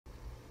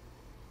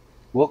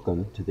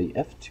Welcome to the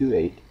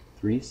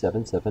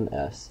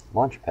F28377S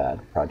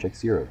LaunchPad Project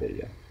Zero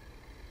video.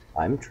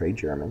 I'm Trey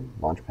German,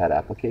 LaunchPad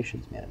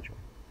Applications Manager.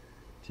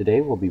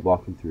 Today we'll be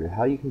walking through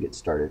how you can get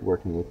started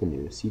working with the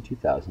new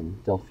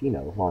C2000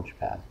 Delfino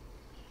LaunchPad.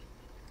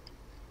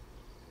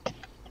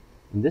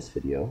 In this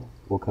video,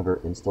 we'll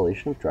cover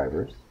installation of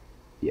drivers,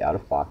 the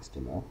out-of-box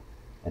demo,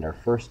 and our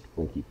first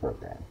Blinky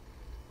program.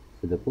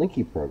 For the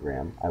Blinky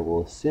program, I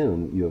will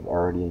assume you have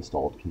already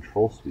installed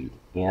Control Suite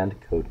and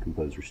Code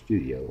Composer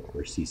Studio,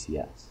 or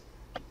CCS.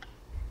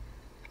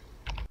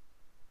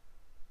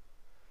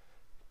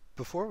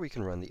 Before we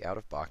can run the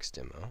out-of-box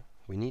demo,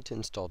 we need to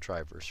install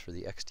drivers for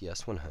the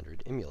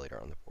XDS100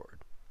 emulator on the board.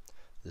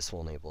 This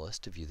will enable us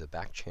to view the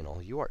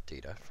back-channel UART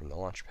data from the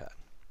LaunchPad.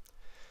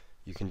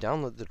 You can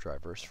download the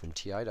drivers from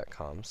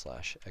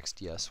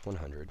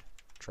ti.com/XDS100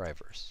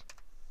 Drivers.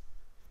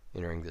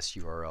 Entering this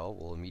URL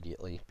will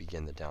immediately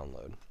begin the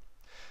download.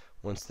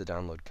 Once the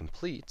download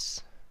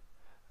completes,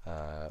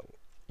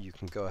 you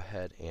can go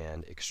ahead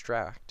and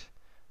extract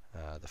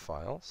the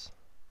files.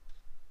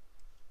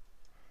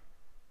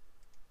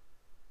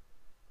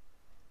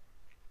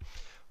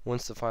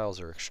 Once the files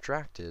are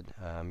extracted,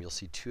 you'll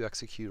see two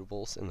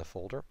executables in the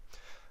folder.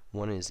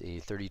 One is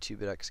a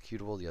 32-bit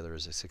executable, the other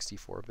is a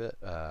 64-bit.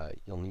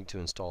 You'll need to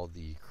install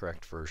the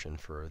correct version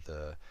for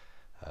the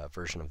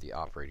version of the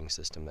operating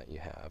system that you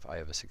have. I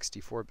have a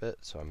 64-bit,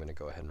 so I'm going to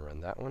go ahead and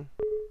run that one.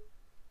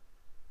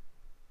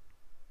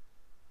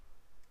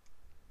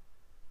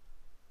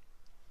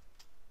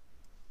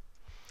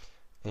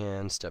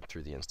 And step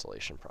through the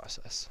installation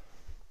process.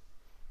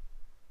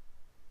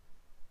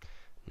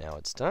 Now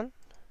it's done,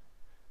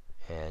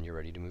 and you're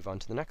ready to move on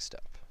to the next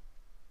step.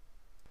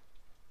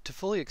 To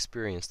fully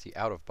experience the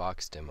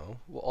out-of-box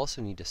demo, we'll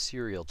also need a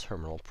serial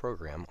terminal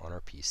program on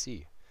our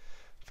PC.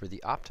 For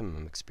the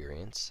optimum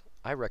experience,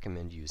 I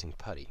recommend using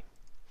Putty.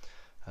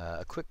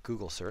 A quick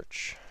Google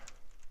search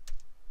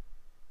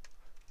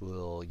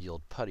will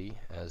yield Putty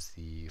as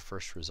the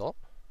first result,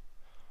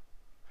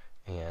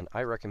 and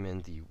I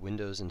recommend the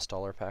Windows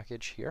installer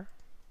package here.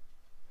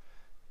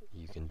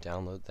 You can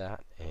download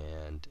that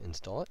and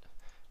install it,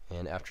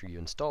 and after you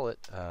install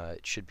it,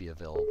 it should be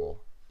available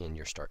in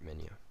your Start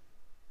menu.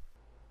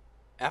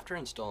 After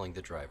installing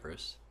the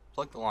drivers,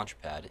 plug the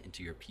LaunchPad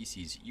into your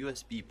PC's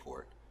USB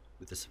port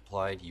with the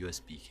supplied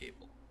USB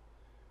cable.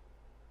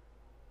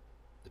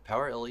 The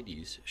power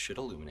LEDs should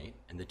illuminate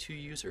and the two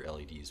user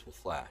LEDs will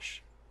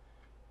flash.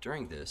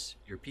 During this,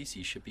 your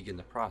PC should begin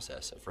the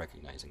process of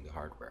recognizing the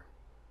hardware.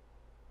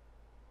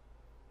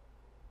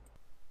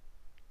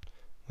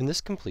 When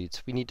this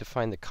completes, we need to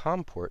find the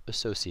COM port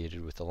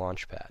associated with the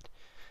LaunchPad.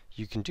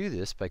 You can do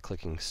this by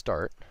clicking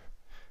Start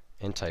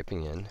and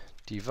typing in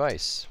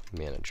Device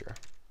Manager.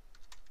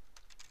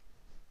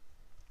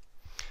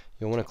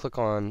 You'll want to click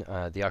on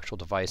the actual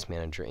Device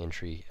Manager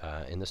entry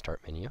in the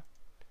Start menu.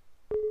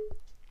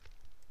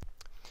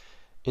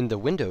 In the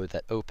window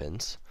that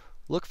opens,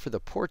 look for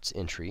the Ports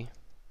entry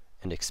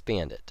and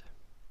expand it,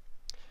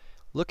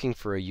 looking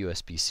for a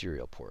USB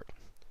serial port.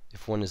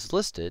 If one is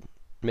listed,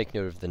 make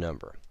note of the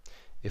number.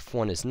 If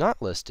one is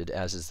not listed,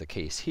 as is the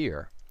case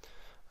here,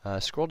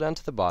 scroll down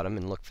to the bottom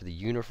and look for the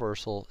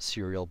Universal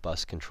Serial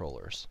Bus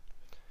Controllers.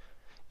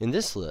 In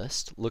this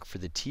list, look for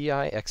the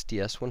TI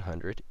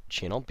XDS100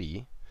 Channel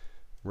B,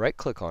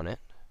 right-click on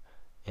it,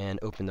 and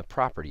open the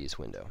Properties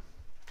window.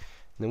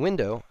 In the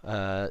window,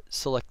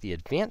 select the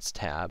Advanced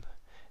tab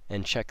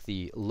and check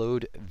the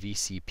Load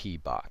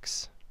VCP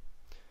box.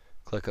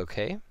 Click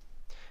OK,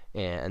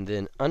 and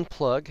then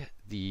unplug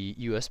the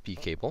USB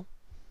cable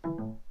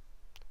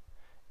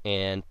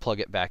and plug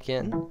it back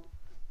in.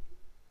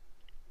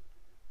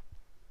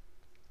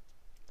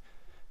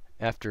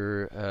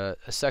 After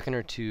a second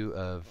or two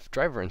of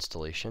driver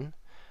installation,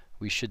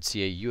 we should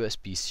see a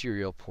USB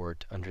serial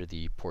port under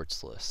the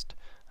ports list.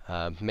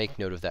 Make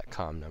note of that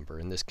COM number.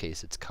 In this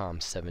case, it's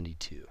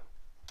COM72.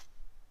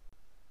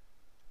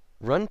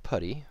 Run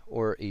Putty,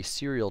 or a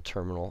serial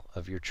terminal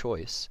of your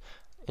choice,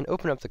 and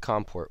open up the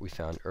COM port we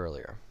found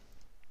earlier.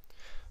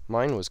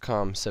 Mine was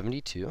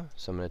COM72,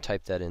 so I'm going to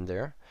type that in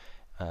there.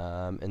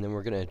 And then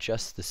we're going to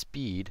adjust the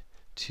speed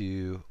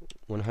to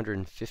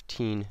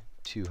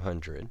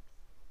 115/200.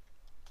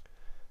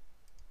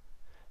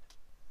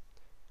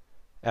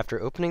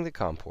 After opening the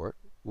COM port,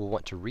 we'll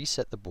want to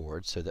reset the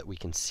board so that we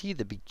can see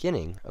the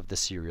beginning of the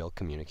serial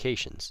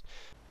communications.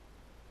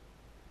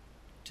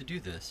 To do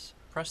this,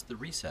 press the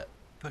Reset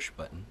push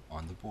button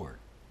on the board.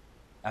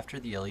 After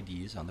the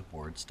LEDs on the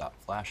board stop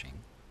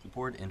flashing, the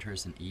board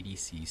enters an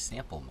ADC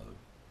sample mode.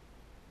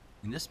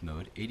 In this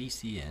mode,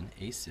 ADC in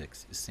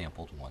A6 is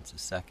sampled once a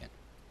second.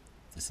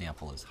 If the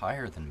sample is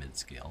higher than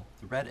mid-scale,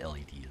 the red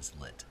LED is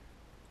lit,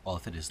 while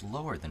if it is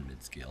lower than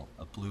mid-scale,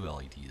 a blue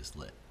LED is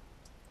lit.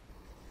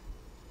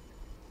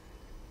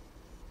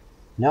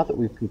 Now that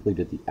we've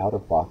completed the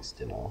out-of-box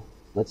demo,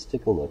 let's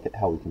take a look at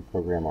how we can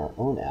program our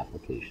own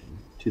application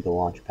to the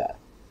LaunchPad.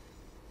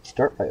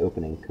 Start by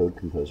opening Code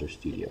Composer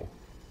Studio.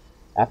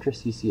 After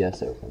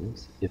CCS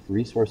opens, if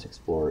Resource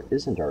Explorer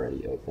isn't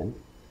already open,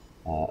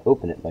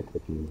 open it by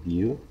clicking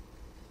View,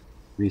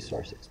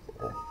 Resource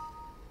Explorer.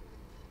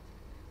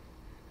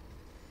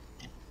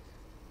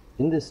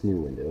 In this new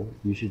window,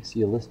 you should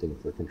see a listing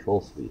for Control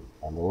Suite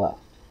on the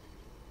left.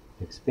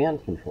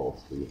 Expand Control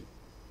Suite,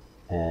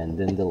 and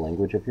then the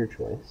language of your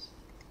choice.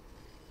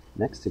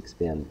 Next,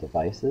 expand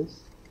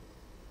Devices,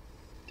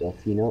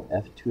 Delfino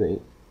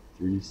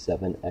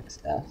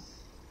F28377S,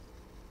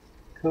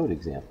 Code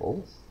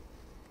Examples,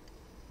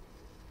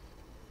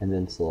 and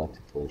then select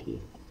Blinky.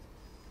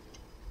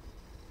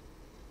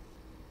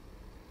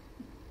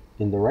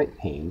 In the right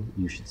pane,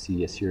 you should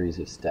see a series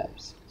of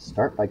steps.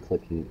 Start by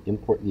clicking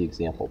Import the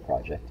Example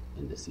project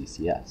into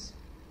CCS.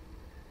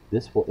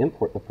 This will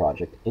import the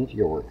project into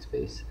your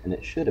workspace, and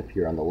it should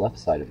appear on the left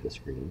side of the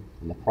screen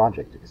in the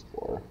Project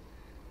Explorer.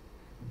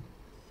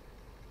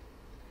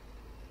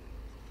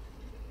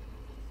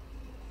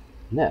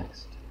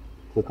 Next,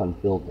 click on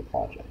Build the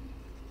project.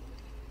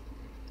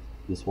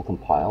 This will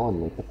compile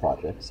and link the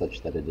project such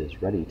that it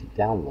is ready to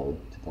download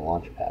to the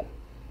LaunchPad.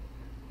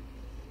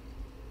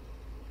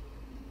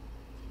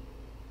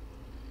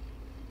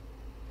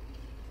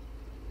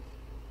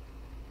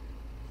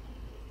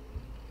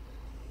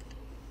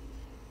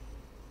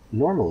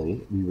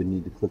 Normally, we would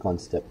need to click on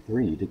Step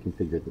 3 to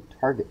configure the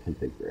target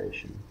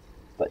configuration,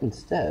 but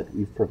instead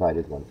we've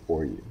provided one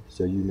for you,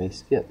 so you may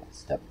skip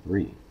Step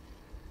 3.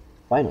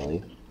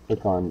 Finally,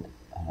 click on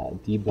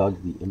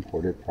Debug the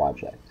imported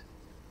project.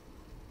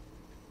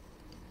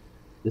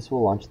 This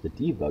will launch the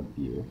debug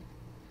view,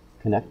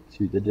 connect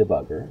to the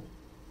debugger,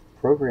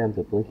 program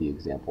the Blinky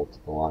example to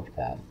the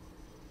LaunchPad,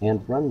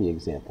 and run the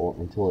example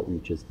until it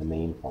reaches the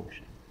main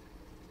function.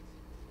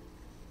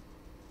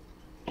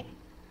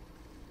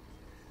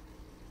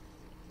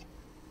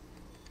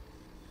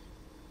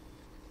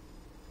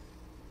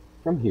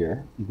 From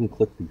here, you can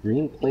click the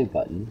green play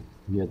button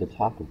near the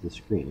top of the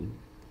screen,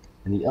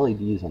 and the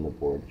LEDs on the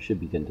board should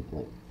begin to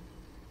blink.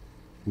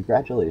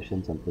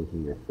 Congratulations on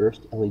blinking your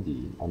first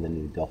LED on the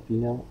new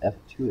Delfino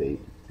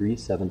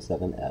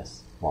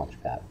F28377S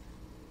LaunchPad.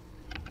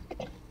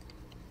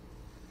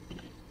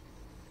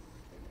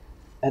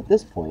 At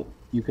this point,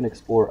 you can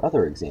explore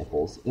other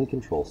examples in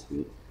Control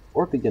Suite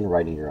or begin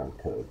writing your own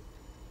code.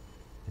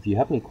 If you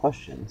have any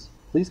questions,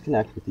 please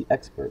connect with the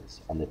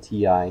experts on the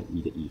TI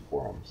E2E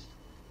forums.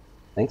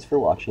 Thanks for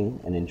watching,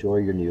 and enjoy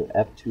your new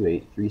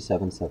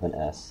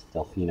F28377S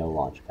Delfino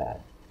LaunchPad.